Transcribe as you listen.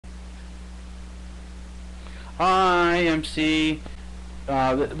Hi, MC.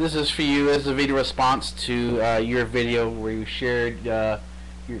 This is for you as a video response to your video where you shared your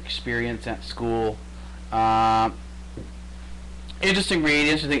experience at school. Uh, Interesting read.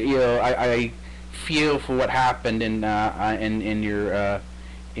 Interesting. I feel for what happened in your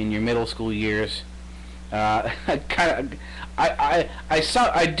middle school years. I kind of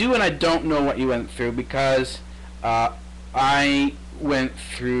I do and I don't know what you went through because I went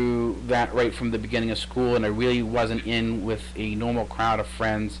through that right from the beginning of school, and I really wasn't in with a normal crowd of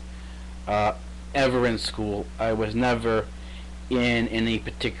friends uh, ever in school. I was never in any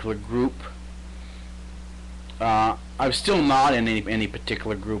particular group. I'm still not in any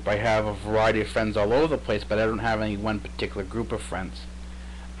particular group. I have a variety of friends all over the place, but I don't have any one particular group of friends.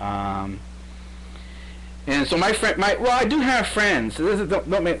 Um, and so well, I do have friends. So don't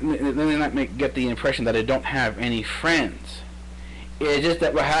make, let me not get the impression that I don't have any friends. It's just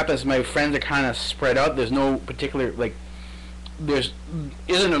that what happens, my friends are kind of spread out. There's no particular, like, there's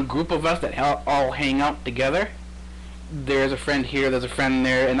isn't a group of us that all hang out together. There's a friend here, there's a friend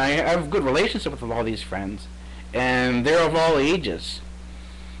there, and I have a good relationship with all these friends, and they're of all ages.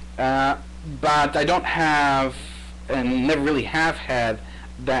 But I don't have, and never really have had,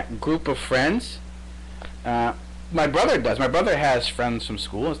 that group of friends. My brother does. My brother has friends from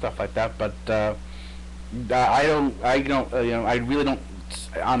school and stuff like that, but I don't. I don't. I really don't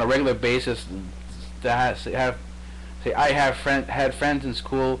on a regular basis say I have had friends in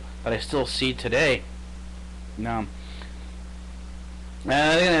school that I still see today. No.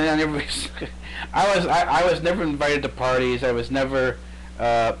 And I was never invited to parties. I was never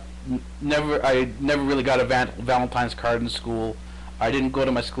I never really got a Valentine's card in school. I didn't go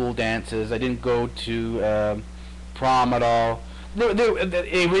to my school dances. I didn't go to prom at all.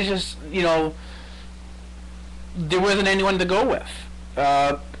 It was just, there wasn't anyone to go with.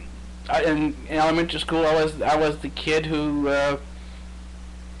 In elementary school, I was the kid who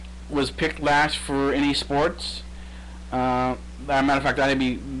was picked last for any sports. As a matter of fact,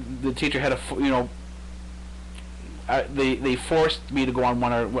 the teacher had they forced me to go on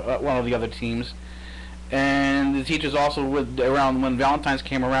one of the other teams, and the teachers also around when Valentine's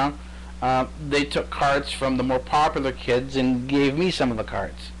came around, they took cards from the more popular kids and gave me some of the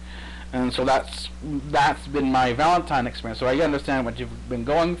cards. And so that's been my Valentine experience. So I understand what you've been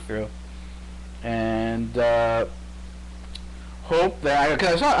going through, and hope that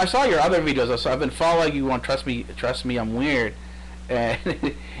because I saw your other videos. So I've been following you on Trust Me, I'm Weird. And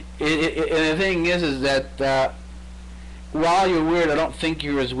and the thing is that while you're weird, I don't think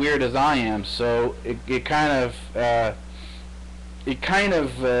you're as weird as I am. So it kind of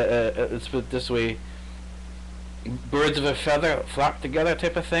let's put it this way: birds of a feather flock together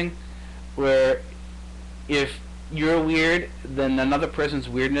type of thing. Where if you're weird, then another person's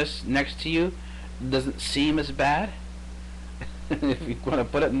weirdness next to you doesn't seem as bad. If you want to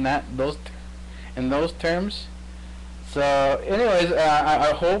put it in those terms. So, anyways,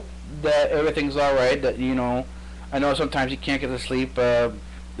 I hope that everything's all right. That I know sometimes you can't get to sleep. Then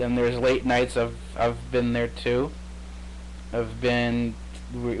there's late nights. I've been there too.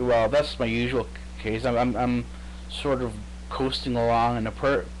 Well, that's my usual case. I'm sort of coasting along in a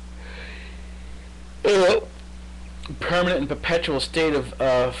permanent and perpetual state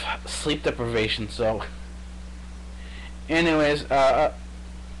of sleep deprivation. So, anyways, I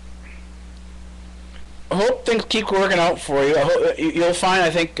hope things keep working out for you. I hope you'll find.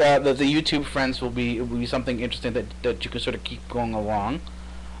 I think that the YouTube friends will be something interesting that you can sort of keep going along.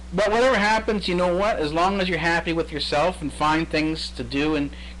 But whatever happens, you know what? As long as you're happy with yourself and find things to do,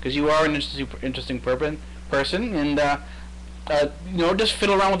 and because you are an interesting person, and just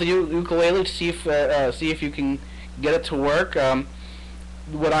fiddle around with the ukulele to see if you can get it to work.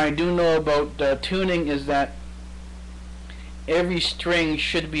 What I do know about tuning is that every string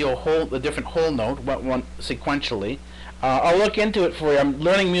should be a different whole note, one sequentially. I'll look into it for you. I'm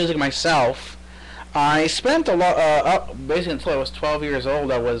learning music myself. I spent a lot, basically until I was 12 years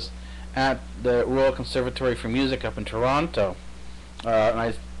old. I was at the Royal Conservatory for Music up in Toronto, and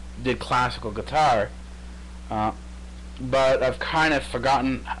I did classical guitar. But I've kind of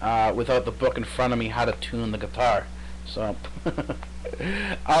forgotten, without the book in front of me, how to tune the guitar. So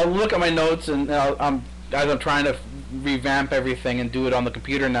I'll look at my notes, and as I'm trying to revamp everything and do it on the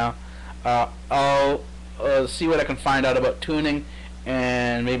computer now, I'll see what I can find out about tuning,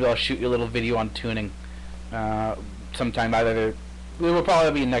 and maybe I'll shoot you a little video on tuning sometime. It will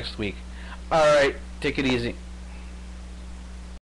probably be next week. Alright, take it easy.